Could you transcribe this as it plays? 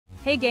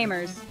Hey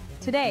gamers!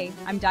 Today,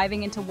 I'm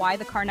diving into why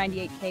the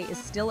Kar98k is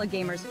still a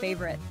gamer's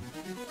favorite.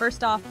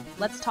 First off,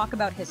 let's talk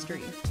about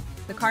history.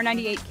 The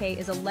Kar98k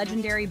is a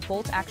legendary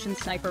bolt-action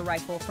sniper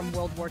rifle from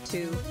World War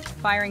II,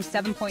 firing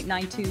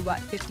 7.92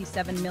 Watt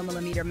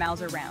 57mm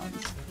Mauser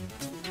rounds.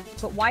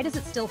 But why does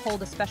it still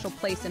hold a special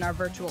place in our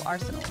virtual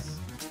arsenals?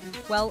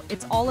 Well,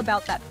 it's all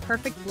about that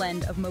perfect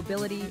blend of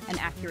mobility and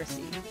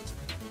accuracy.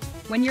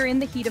 When you're in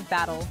the heat of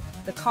battle,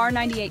 the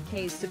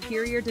Kar98k's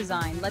superior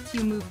design lets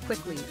you move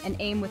quickly and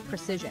aim with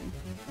precision.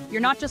 You're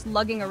not just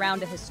lugging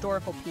around a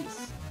historical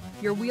piece,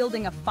 you're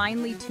wielding a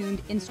finely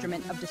tuned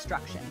instrument of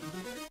destruction.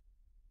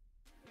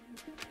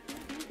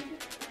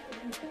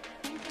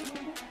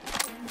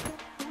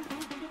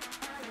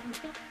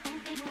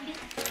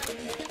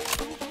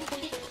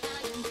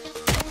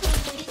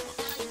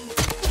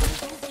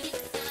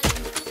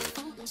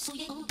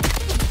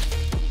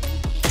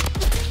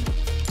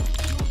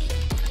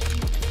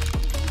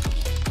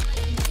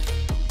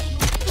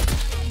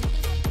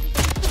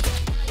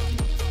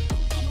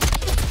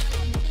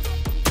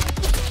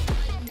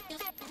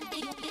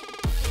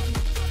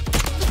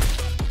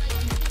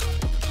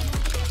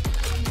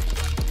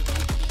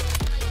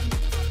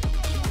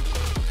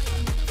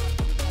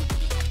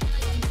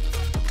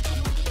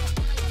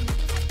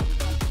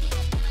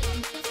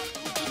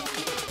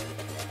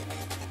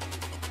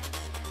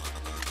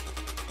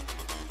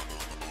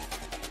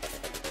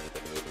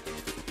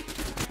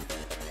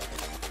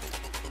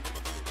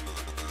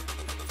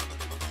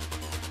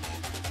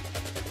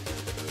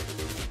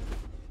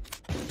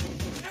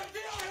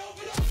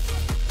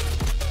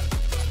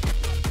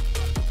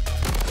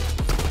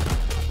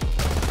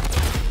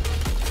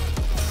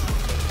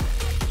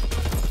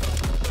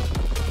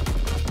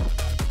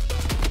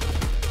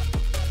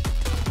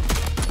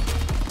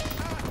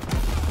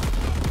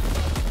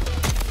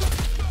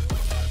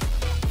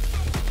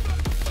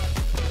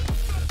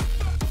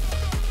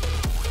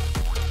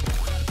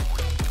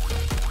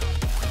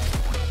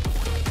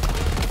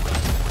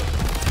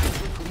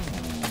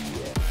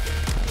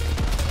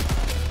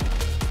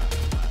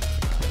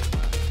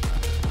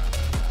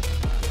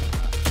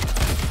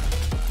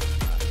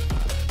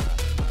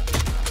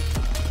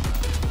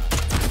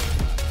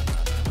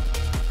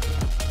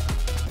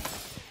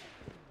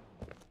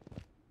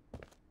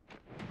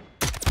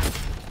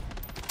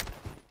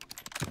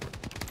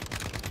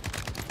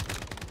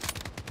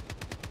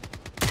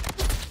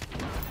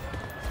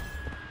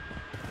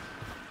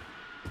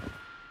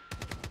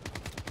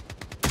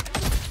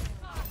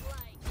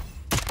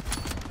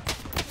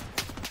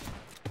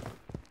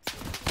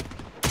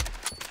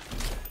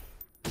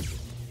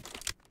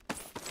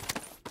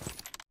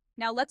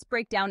 Now let's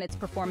break down its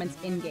performance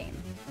in-game.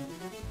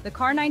 The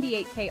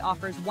Kar98k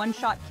offers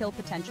one-shot kill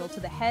potential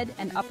to the head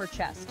and upper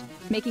chest,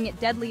 making it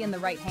deadly in the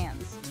right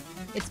hands.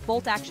 Its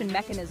bolt-action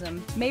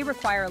mechanism may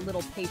require a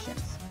little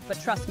patience, but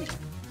trust me,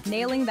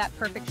 nailing that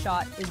perfect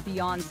shot is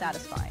beyond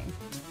satisfying.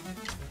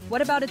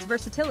 What about its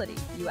versatility,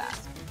 you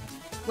ask?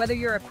 Whether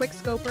you're a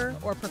quick-scoper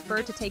or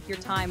prefer to take your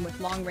time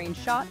with long-range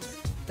shots,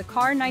 the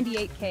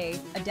Kar98k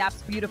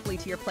adapts beautifully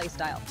to your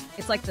playstyle.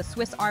 It's like the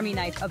Swiss Army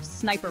knife of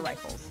sniper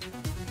rifles.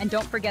 And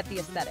don't forget the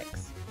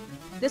aesthetics.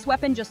 This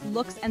weapon just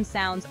looks and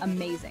sounds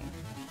amazing.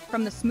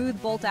 From the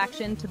smooth bolt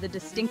action to the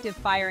distinctive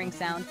firing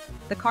sound,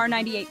 the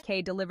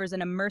Kar98k delivers an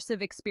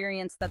immersive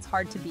experience that's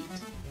hard to beat.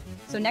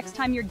 So next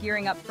time you're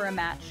gearing up for a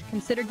match,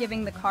 consider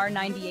giving the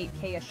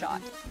Kar98k a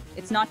shot.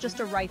 It's not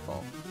just a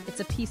rifle, it's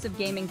a piece of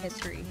gaming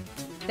history.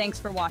 Thanks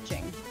for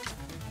watching.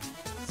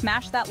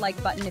 Smash that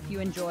like button if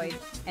you enjoyed,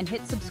 and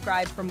hit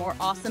subscribe for more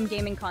awesome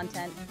gaming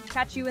content.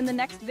 Catch you in the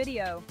next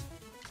video.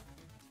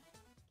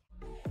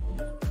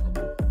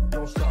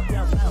 Don't stop.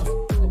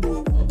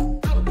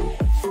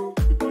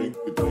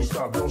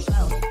 Don't stop.